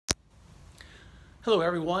Hello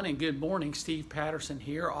everyone and good morning. Steve Patterson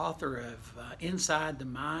here, author of Inside the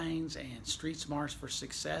Minds and Street Smarts for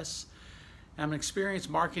Success. I'm an experienced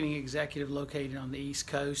marketing executive located on the East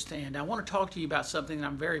Coast, and I want to talk to you about something that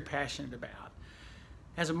I'm very passionate about.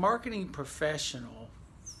 As a marketing professional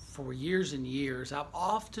for years and years, I've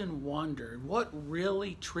often wondered what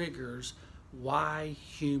really triggers why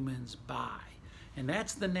humans buy. And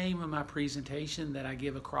that's the name of my presentation that I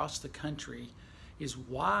give across the country, is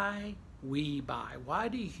why we buy. Why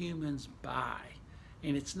do humans buy?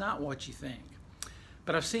 And it's not what you think.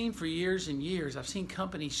 But I've seen for years and years, I've seen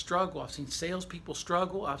companies struggle. I've seen salespeople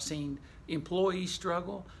struggle. I've seen employees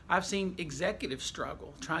struggle. I've seen executives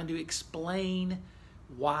struggle trying to explain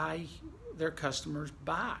why their customers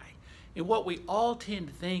buy. And what we all tend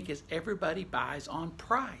to think is everybody buys on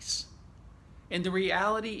price. And the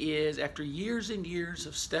reality is, after years and years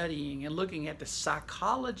of studying and looking at the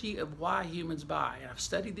psychology of why humans buy, and I've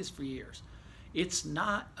studied this for years, it's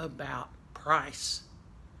not about price.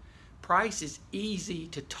 Price is easy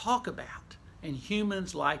to talk about, and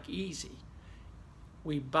humans like easy.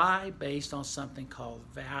 We buy based on something called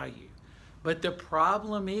value. But the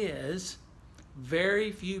problem is,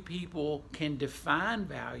 very few people can define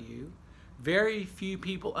value. Very few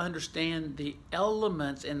people understand the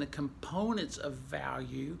elements and the components of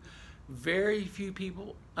value. Very few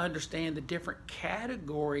people understand the different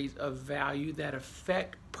categories of value that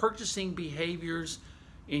affect purchasing behaviors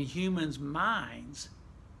in humans' minds.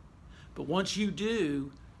 But once you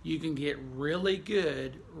do, you can get really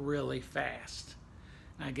good really fast.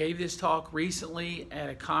 I gave this talk recently at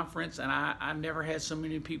a conference, and I never had so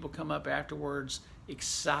many people come up afterwards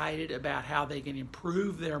excited about how they can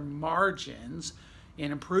improve their margins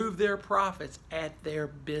and improve their profits at their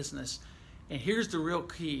business. And here's the real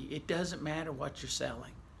key. It doesn't matter what you're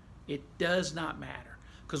selling. It does not matter,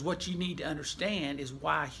 because what you need to understand is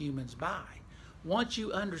why humans buy. Once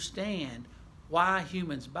you understand why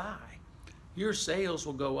humans buy, your sales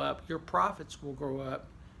will go up, your profits will go up,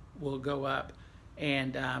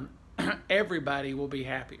 and everybody will be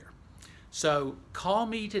happier. So call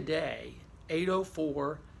me today,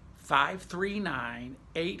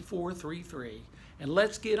 804-539-8433, and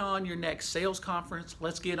let's get on your next sales conference.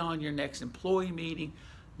 Let's get on your next employee meeting.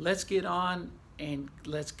 Let's get on and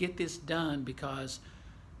let's get this done, because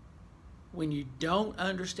when you don't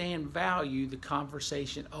understand value, the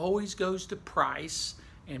conversation always goes to price,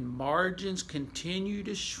 and margins continue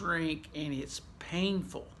to shrink, and it's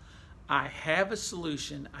painful. I have a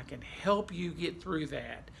solution. I can help you get through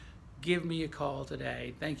that. Give me a call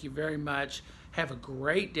today. Thank you very much. Have a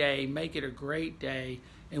great day. Make it a great day,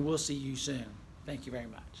 and we'll see you soon. Thank you very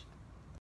much.